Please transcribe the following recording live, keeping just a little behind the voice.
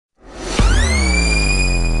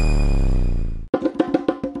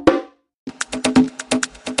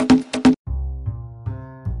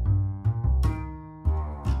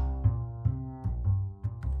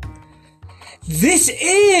This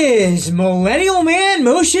is Millennial Man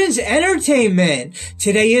Motions Entertainment.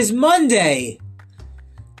 Today is Monday,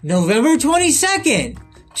 November 22nd,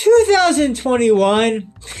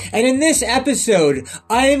 2021. And in this episode,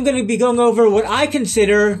 I am going to be going over what I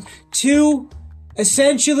consider two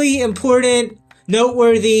essentially important,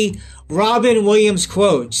 noteworthy Robin Williams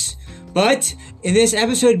quotes. But in this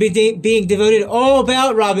episode being devoted all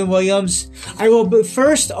about Robin Williams, I will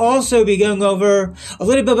first also be going over a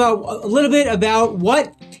little bit about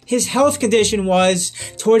what his health condition was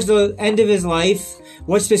towards the end of his life,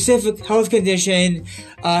 what specific health condition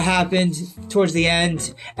happened towards the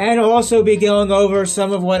end, and also be going over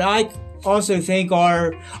some of what I also think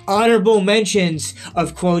are honorable mentions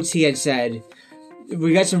of quotes he had said.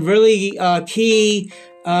 We got some really key,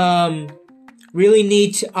 really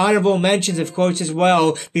neat honorable mentions of quotes as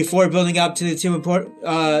well before building up to the two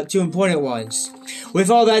important ones. With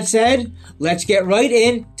all that said, let's get right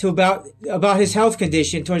into about his health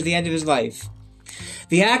condition towards the end of his life.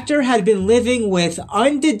 The actor had been living with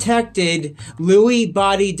undetected Lewy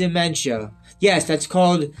body dementia. Yes, that's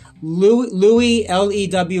called Lewy,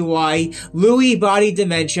 L-E-W-Y, Lewy body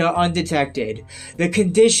dementia undetected. The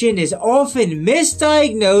condition is often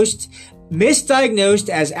misdiagnosed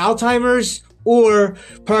as Alzheimer's or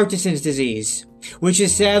Parkinson's disease, which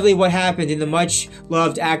is sadly what happened in the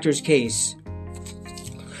much-loved actor's case.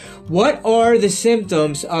 What are the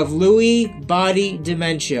symptoms of Lewy body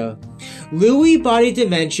dementia? Lewy body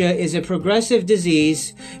dementia is a progressive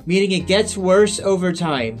disease, meaning it gets worse over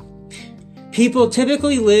time. People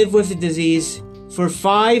typically live with the disease for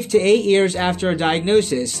 5 to 8 years after a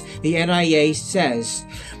diagnosis, the NIA says,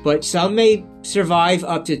 but some may survive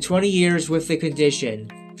up to 20 years with the condition.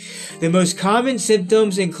 The most common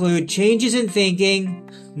symptoms include changes in thinking,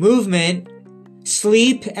 movement,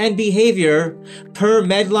 sleep, and behavior per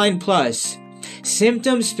Medline Plus.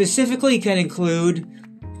 Symptoms specifically can include,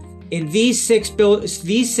 in these six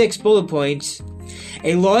bullet points,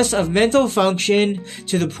 a loss of mental function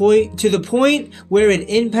to the point where it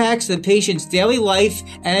impacts the patient's daily life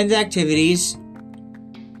and activities,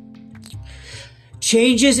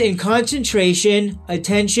 changes in concentration,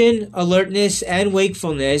 attention, alertness, and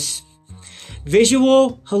wakefulness,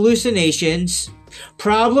 visual hallucinations,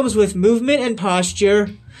 problems with movement and posture,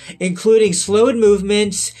 including slowed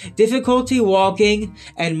movements, difficulty walking,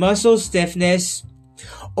 and muscle stiffness,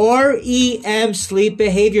 REM sleep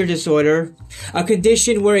behavior disorder, a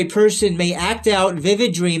condition where a person may act out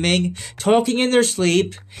vivid dreaming, talking in their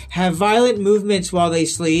sleep, have violent movements while they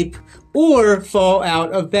sleep, or fall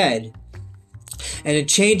out of bed. And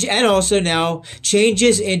also now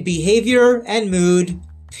changes in behavior and mood,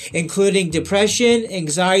 including depression,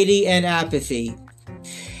 anxiety, and apathy.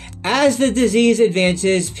 As the disease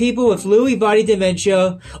advances, people with Lewy body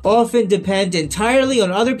dementia often depend entirely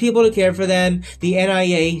on other people to care for them, the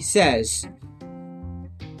NIA says.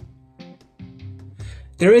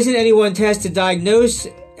 There isn't any one test to diagnose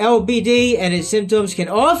LBD, and its symptoms can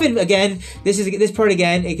often, the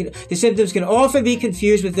symptoms can often be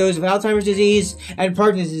confused with those of Alzheimer's disease and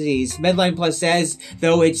Parkinson's disease. Medline Plus says,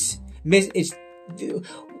 though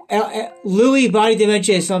Lewy body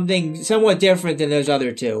dementia is something somewhat different than those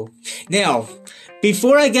other two. Now,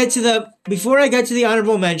 before I get to the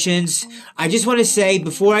honorable mentions, I just want to say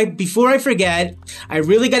before I forget, I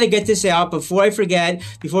really got to get this out before we get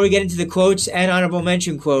into the quotes and honorable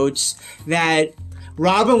mention quotes, that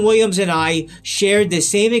Robin Williams and I shared the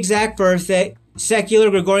same exact birthday, secular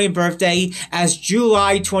Gregorian birthday, as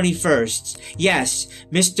July 21st. Yes,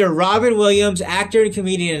 Mr. Robin Williams, actor and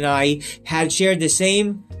comedian, and I had shared the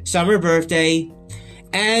same summer birthday.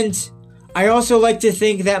 And I also like to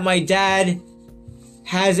think that my dad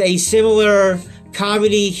has a similar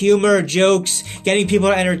comedy, humor, jokes, getting people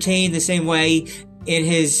to entertain the same way in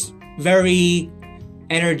his very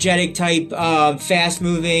energetic type,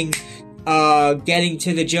 fast-moving, getting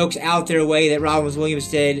to the jokes out there way that Robin Williams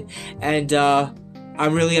did. And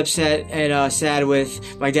I'm really upset and sad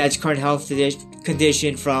with my dad's current health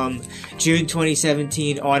condition from June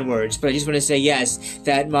 2017 onwards. But I just want to say, yes,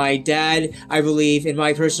 that my dad, I believe, in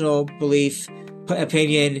my personal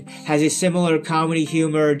opinion, has a similar comedy,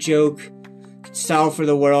 humor, joke style for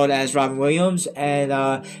the world as Robin Williams, and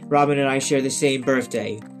Robin and I share the same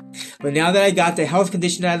birthday. But now that I got the health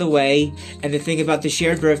condition out of the way, and the thing about the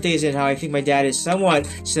shared birthdays and how I think my dad is somewhat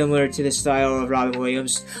similar to the style of Robin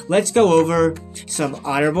Williams, let's go over some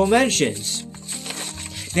honorable mentions.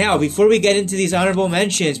 Now, before we get into these honorable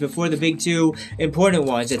mentions, before the big two important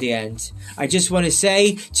ones at the end, I just want to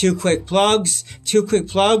say two quick plugs,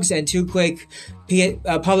 and two quick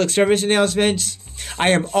public service announcements. I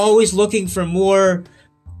am always looking for more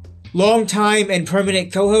long-time and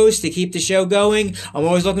permanent co-host to keep the show going. I'm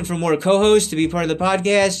always looking for more co-hosts to be part of the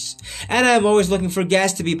podcasts, and I'm always looking for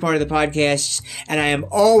guests to be part of the podcasts, and I am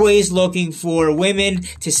always looking for women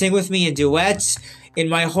to sing with me in duets. In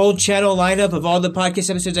my whole channel lineup of all the podcast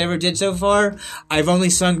episodes I ever did so far, I've only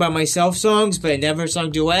sung by myself songs, but I never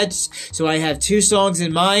sung duets. So I have 2 songs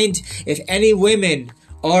in mind. If any women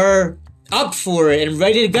are up for it and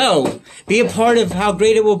ready to go, be a part of how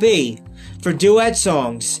great it will be for duet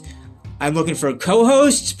songs. I'm looking for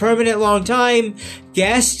co-hosts, permanent long time,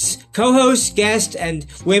 guests, co-hosts, guests, and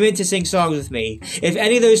women to sing songs with me. If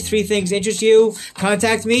any of those 3 things interest you,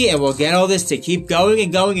 contact me and we'll get all this to keep going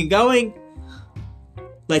and going and going.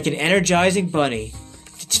 Like an energizing bunny.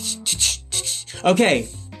 Okay,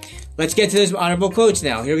 let's get to those honorable quotes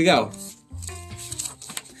now. Here we go.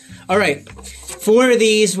 Alright, 4 of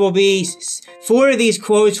these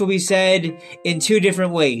quotes will be said in 2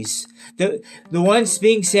 different ways. The ones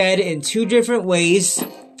being said in 2 different ways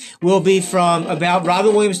will be from about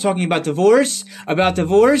Robin Williams talking about divorce,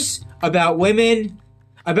 about women,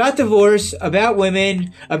 about divorce, about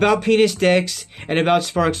women, about penis dicks, and about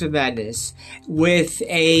Sparks of Madness, with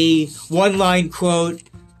a one-line quote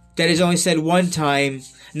that is only said one time,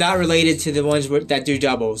 not related to the ones that do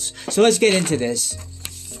doubles. So let's get into this.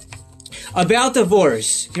 About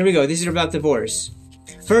divorce. Here we go. These are about divorce.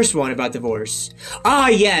 First one about divorce. Ah,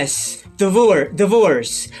 yes,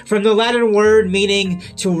 divorce. From the Latin word meaning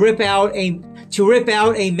to rip out a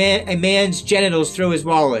man's genitals through his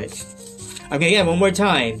wallet. Okay, again, one more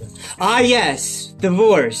time. Ah, yes,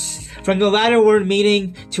 divorce. From the Latin word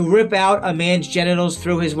meaning to rip out a man's genitals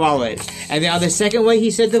through his wallet. And now the second way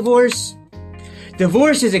he said divorce.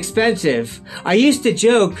 Divorce is expensive. I used to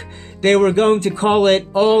joke they were going to call it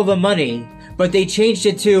all the money, but they changed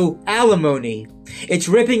it to alimony. It's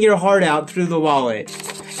ripping your heart out through the wallet.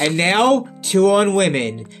 And now, 2 on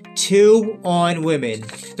women. 2 on women.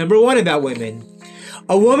 Number 1 about women.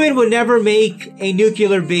 A woman would never make a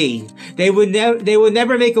nuclear bee. They would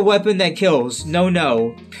never make a weapon that kills.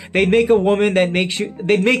 No. They'd make a weapon that makes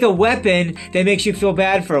you feel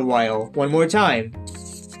bad for a while. One more time.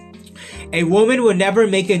 A woman would never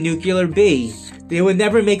make a nuclear bee. They would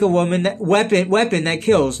never make a weapon that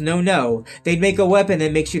kills. No. They'd make a weapon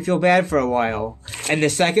that makes you feel bad for a while. And the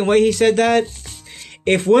second way he said that,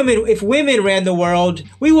 if women ran the world,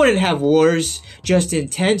 we wouldn't have wars, just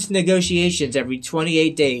intense negotiations every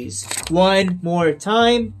 28 days. One more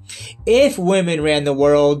time. If women ran the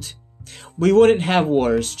world, we wouldn't have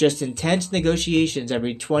wars, just intense negotiations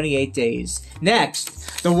every 28 days.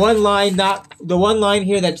 Next, the one line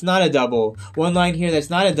here that's not a double. One line here that's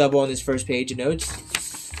not a double on this first page of notes.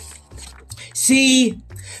 See,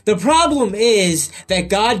 the problem is that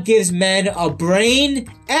God gives men a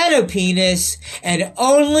brain and a penis and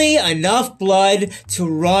only enough blood to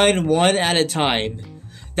run one at a time.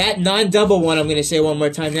 That non-double one I'm going to say one more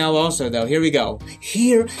time now also, though. Here we go.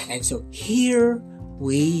 Here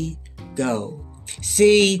we go.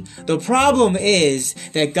 See, the problem is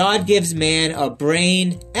that God gives man a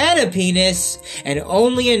brain and a penis and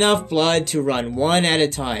only enough blood to run one at a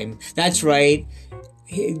time. That's right.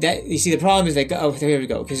 You see, the problem is that here we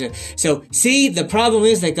go. See, the problem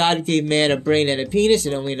is that God gave man a brain and a penis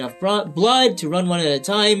and only enough blood to run one at a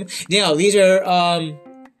time. Now, these are,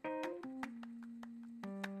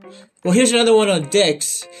 well, here's another one on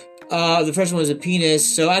dicks. The first one was a penis,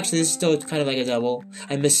 so actually this is still kind of like a double.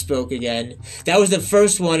 I misspoke again. That was the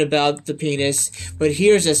first one about the penis, but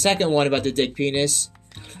here's a second one about the dick penis.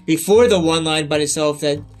 Before the one line by itself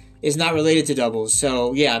that is not related to doubles.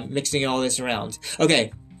 So, yeah, I'm mixing all this around.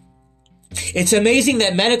 Okay. It's amazing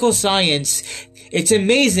that medical science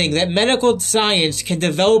can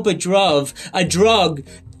develop a drug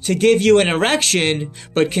to give you an erection,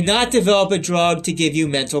 but cannot develop a drug to give you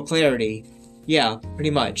mental clarity. Yeah,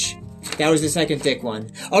 pretty much. That was the second dick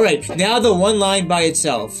one. Alright, now the one line by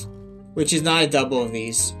itself, which is not a double of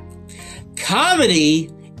these.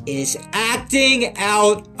 Comedy is acting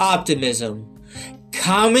out optimism.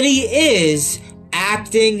 Comedy is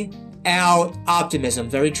acting out optimism.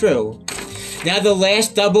 Very true. Now the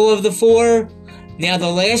last double of the 4.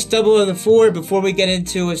 Before we get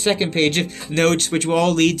into a second page of notes, which will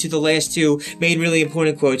all lead to the last 2 main really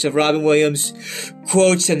important quotes of Robin Williams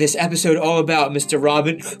quotes in this episode all about Mr.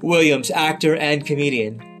 Robin Williams, actor and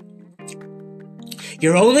comedian.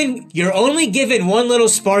 You're only given one little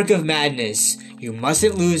spark of madness. You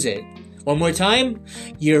mustn't lose it. One more time.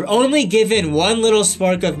 You're only given one little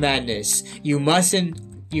spark of madness. You mustn't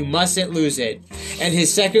lose it. And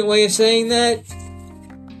his second way of saying that,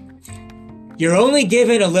 you're only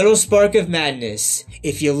given a little spark of madness.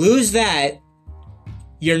 If you lose that,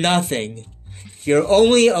 you're nothing. You're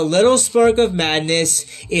only a little spark of madness.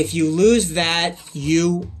 If you lose that,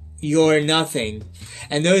 you're nothing.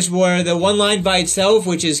 And those were the one line by itself,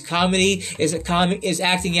 which is comedy is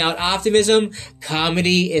acting out optimism.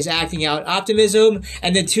 Comedy is acting out optimism.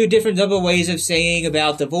 And the two different double ways of saying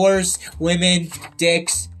about divorce, women,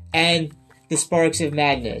 dicks, and the sparks of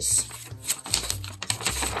madness.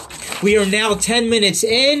 We are now 10 minutes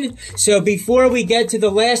in, so before we get to the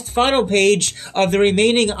last final page of the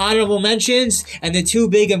remaining honorable mentions and the two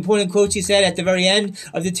big important quotes he said at the very end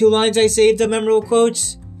of the two lines I saved, the memorable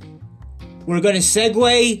quotes, we're going to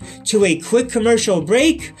segue to a quick commercial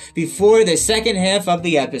break before the second half of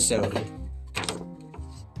the episode.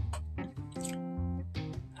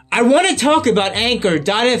 I want to talk about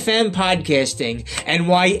Anchor.fm podcasting and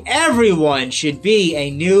why everyone should be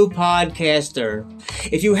a new podcaster.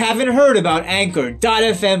 If you haven't heard about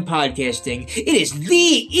Anchor.fm podcasting, it is the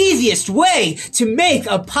easiest way to make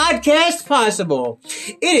a podcast possible.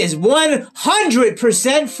 It is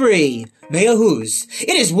 100% free. Mea who's.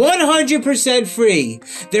 It is 100% free.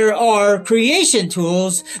 There are creation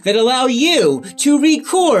tools that allow you to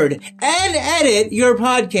record and edit your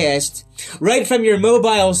podcast right from your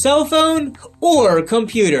mobile cell phone or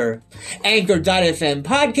computer. Anchor.fm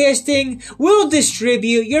podcasting will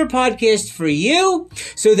distribute your podcast for you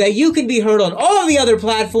so that you can be heard on all the other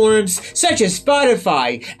platforms such as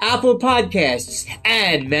Spotify, Apple Podcasts,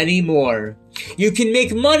 and many more. You can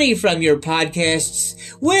make money from your podcasts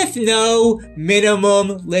with no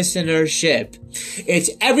minimum listenership. It's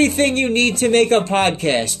everything you need to make a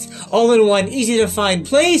podcast, all in one easy-to-find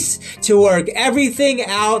place to work everything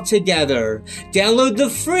out together. Download the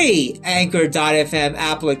free Anchor.fm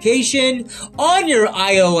application on your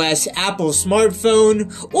iOS Apple smartphone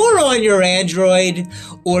or on your Android,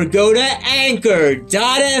 or go to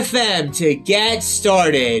Anchor.fm to get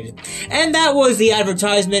started. And that was the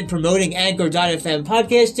advertisement promoting Anchor.fm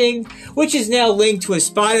podcasting, which is now linked to a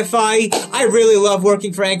Spotify. I really love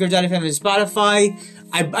working for Anchor.fm and Spotify.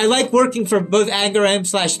 I like working for both Anchor and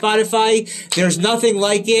 /Spotify. There's nothing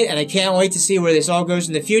like it, and I can't wait to see where this all goes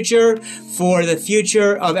in the future for the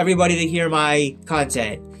future of everybody to hear my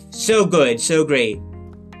content. So good, so great.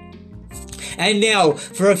 And now,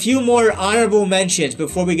 for a few more honorable mentions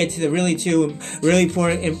before we get to the really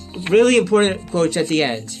important quotes at the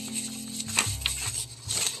end.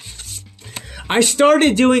 I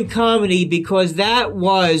started doing comedy because that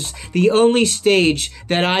was the only stage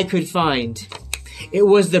that I could find. It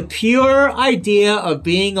was the pure idea of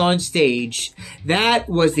being on stage. That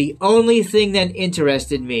was the only thing that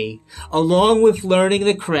interested me, along with learning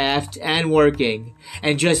the craft and working,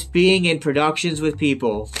 and just being in productions with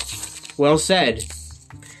people. Well said.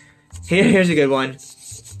 Here's a good one.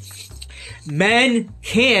 Men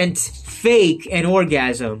can't fake an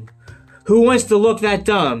orgasm. Who wants to look that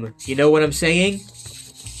dumb? You know what I'm saying?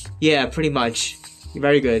 Yeah, pretty much. You're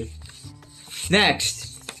very good. Next.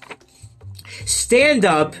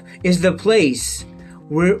 Stand-up is the place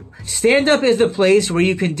where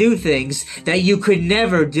you can do things that you could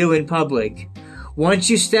never do in public. Once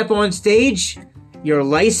you step on stage, you're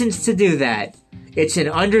licensed to do that. It's an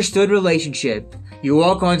understood relationship. You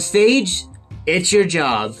walk on stage, it's your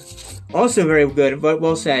job. Also very good, but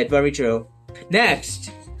well said, very true.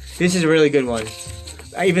 Next. This is a really good one.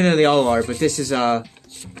 Even though they all are, but this is, hear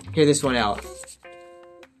this one out.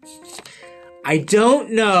 I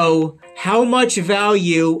don't know how much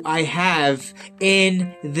value I have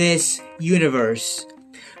in this universe,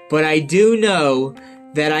 but I do know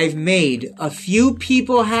that I've made a few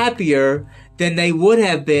people happier than they would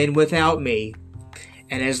have been without me.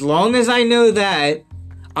 And as long as I know that,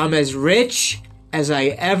 I'm as rich as I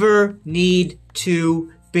ever need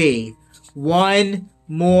to be. One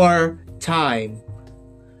more time.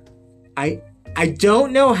 I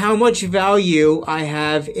don't know how much value I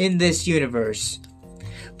have in this universe,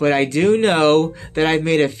 but I do know that I've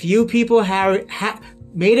made a few people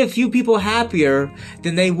happier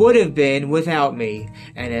than they would have been without me.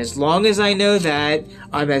 And as long as I know that,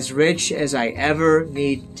 I'm as rich as I ever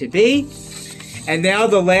need to be. And now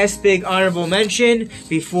the last big honorable mention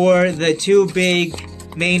before the two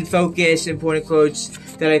big main focus important quotes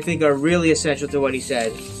that I think are really essential to what he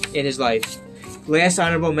said in his life. Last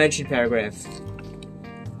honorable mention paragraph.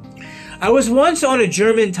 I was once on a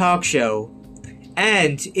German talk show,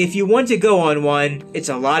 and if you want to go on one, it's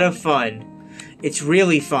a lot of fun. It's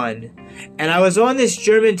really fun. And I was on this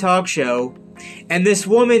German talk show, and this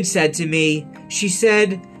woman said to me, she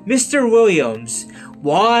said, "Mr. Williams,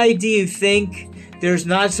 why do you think there's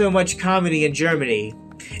not so much comedy in Germany?"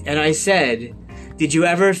 And I said, "Did you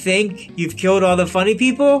ever think you've killed all the funny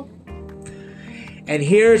people?" And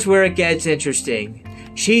here's where it gets interesting.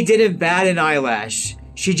 She didn't bat an eyelash.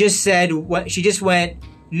 She just said what she just went,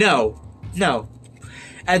 no.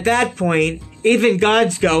 At that point, even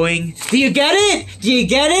God's going, do you get it? Do you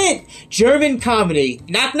get it? German comedy.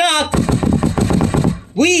 Knock knock.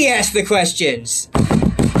 We ask the questions.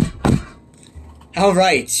 All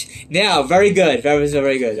right. Now, very good. That was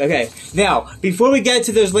very good. Okay. Now, before we get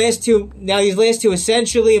to these last two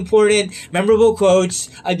essentially important, memorable quotes,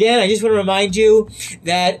 again, I just want to remind you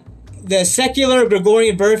that the secular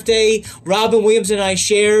Gregorian birthday Robin Williams and I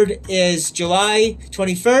shared is July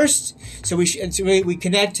 21st. So we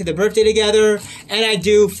connect to the birthday together. And I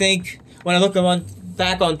do think, when I look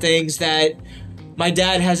back on things, that my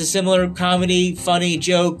dad has a similar comedy, funny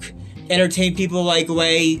joke, entertain people like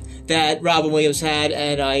way that Robin Williams had,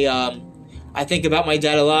 and I think about my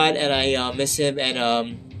dad a lot, and I miss him,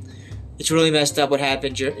 and it's really messed up what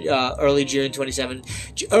happened early June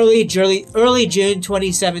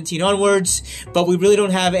 2017 onwards. But we really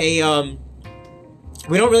don't have any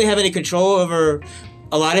control over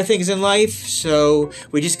a lot of things in life, so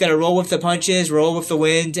we just gotta roll with the punches, roll with the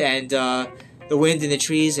wind, and the wind and the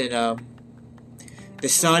trees, and the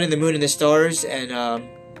sun and the moon and the stars, and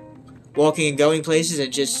walking and going places,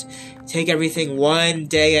 and just take everything one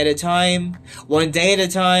day at a time, 1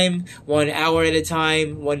 hour at a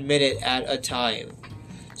time, 1 minute at a time.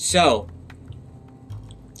 So,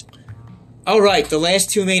 alright, the last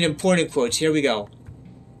two main important quotes. Here we go.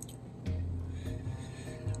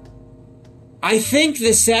 I think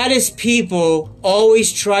the saddest people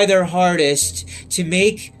always try their hardest to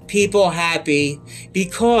make people happy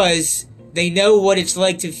because they know what it's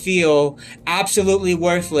like to feel absolutely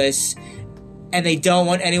worthless, and they don't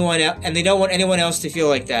want anyone else to feel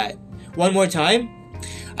like that. One more time.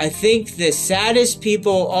 I think the saddest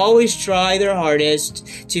people always try their hardest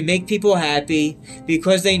to make people happy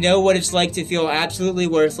because they know what it's like to feel absolutely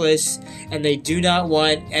worthless, and they do not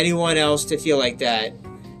want anyone else to feel like that.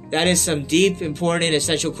 That is some deep, important,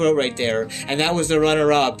 essential quote right there, and that was the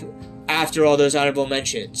runner-up after all those honorable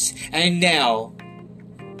mentions. And now,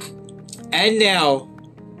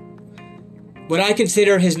 what I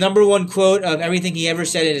consider his number one quote of everything he ever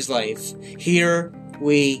said in his life. Here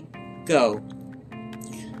we go.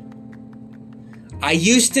 I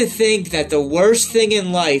used to think that the worst thing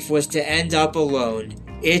in life was to end up alone.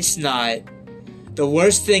 It's not. The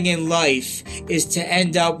worst thing in life is to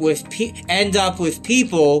end up with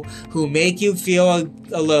people who make you feel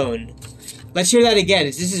alone. Let's hear that again.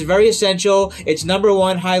 This is very essential. It's number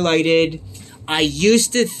one highlighted. I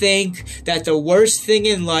used to think that the worst thing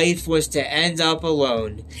in life was to end up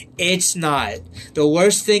alone. It's not. The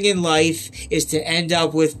worst thing in life is to end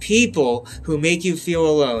up with people who make you feel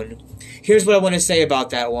alone. Here's what I want to say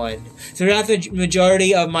about that one. Throughout the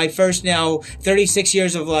majority of my first now 36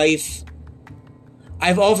 years of life,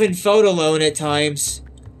 I've often felt alone at times,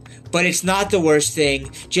 but it's not the worst thing.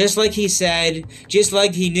 Just like he said, just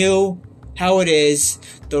like he knew how it is,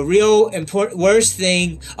 the real worst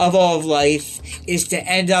thing of all of life is to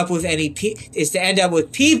end up with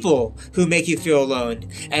people who make you feel alone.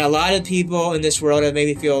 And a lot of people in this world have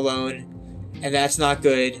made me feel alone, and that's not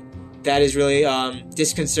good. That is really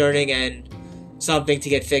disconcerting and something to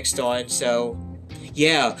get fixed on. So,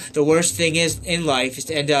 yeah, the worst thing in life is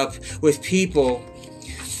to end up with people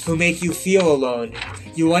who make you feel alone.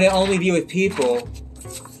 You want to only be with people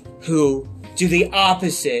who do the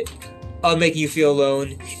opposite of making you feel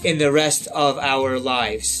alone in the rest of our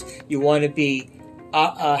lives. You want to be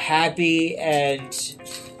happy and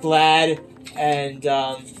glad and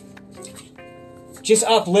just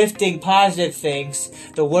uplifting positive things.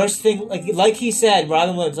 The worst thing, like he said,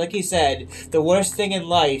 Robin Williams, like he said, the worst thing in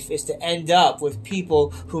life is to end up with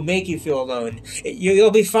people who make you feel alone.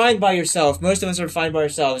 You'll be fine by yourself. Most of us are fine by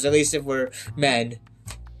ourselves, at least if we're men.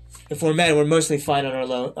 If we're men, we're mostly fine on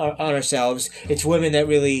ourselves. It's women that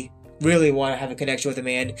really want to have a connection with a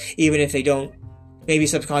man, even if they don't, maybe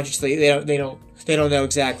subconsciously, they don't know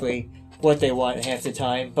exactly what they want half the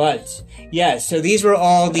time. But yeah, so these were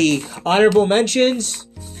all the honorable mentions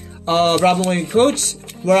of Robin Williams quotes.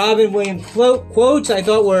 Robin Williams quotes I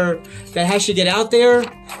thought that has to get out there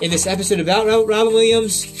in this episode about Robin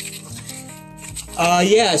Williams.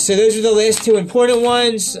 Yeah, so those are the last two important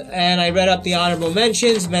ones, and I read up the honorable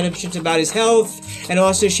mentions about his health, and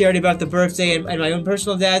also shared about the birthday and my own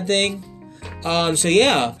personal dad thing. So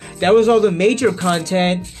yeah, that was all the major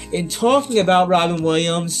content in talking about Robin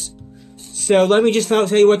Williams. So let me just tell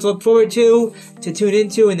you what to look forward to tune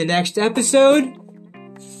into in the next episode.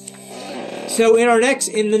 So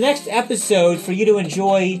in the next episode for you to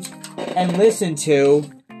enjoy and listen to,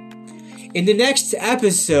 in the next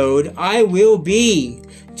episode I will be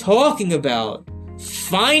talking about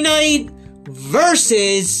finite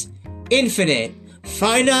versus Infinite.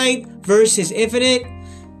 Finite versus Infinite,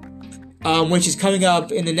 which is coming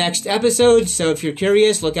up in the next episode, so if you're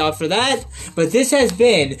curious, look out for that. But this has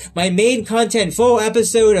been my main content full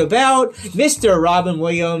episode about Mr. Robin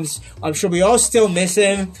Williams. I'm sure we all still miss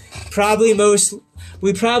him. Most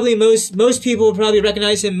people will probably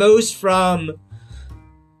recognize him most from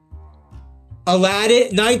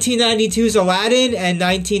Aladdin, 1992's Aladdin and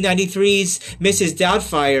 1993's Mrs.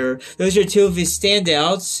 Doubtfire. Those are two of his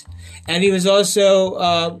standouts. And he was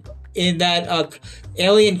also in that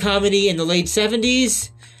alien comedy in the late 70s.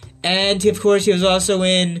 And, of course, he was also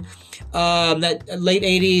in that late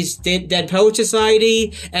 80s Dead Poet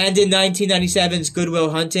Society and in 1997's Good Will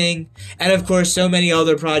Hunting. And, of course, so many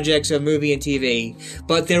other projects of movie and TV.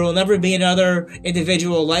 But there will never be another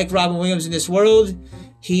individual like Robin Williams in this world.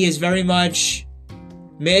 He is very much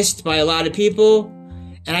missed by a lot of people.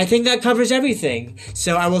 And I think that covers everything.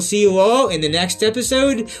 So I will see you all in the next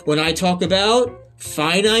episode when I talk about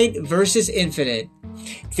Finite versus Infinite.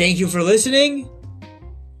 Thank you for listening.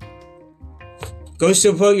 Go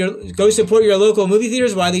support your local movie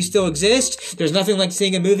theaters while they still exist. There's nothing like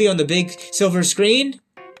seeing a movie on the big silver screen.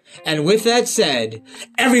 And with that said,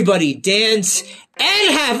 everybody dance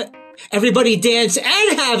and have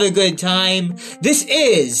a good time. This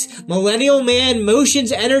is Millennial Man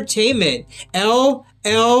Motions Entertainment,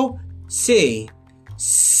 LLC,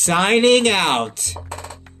 signing out.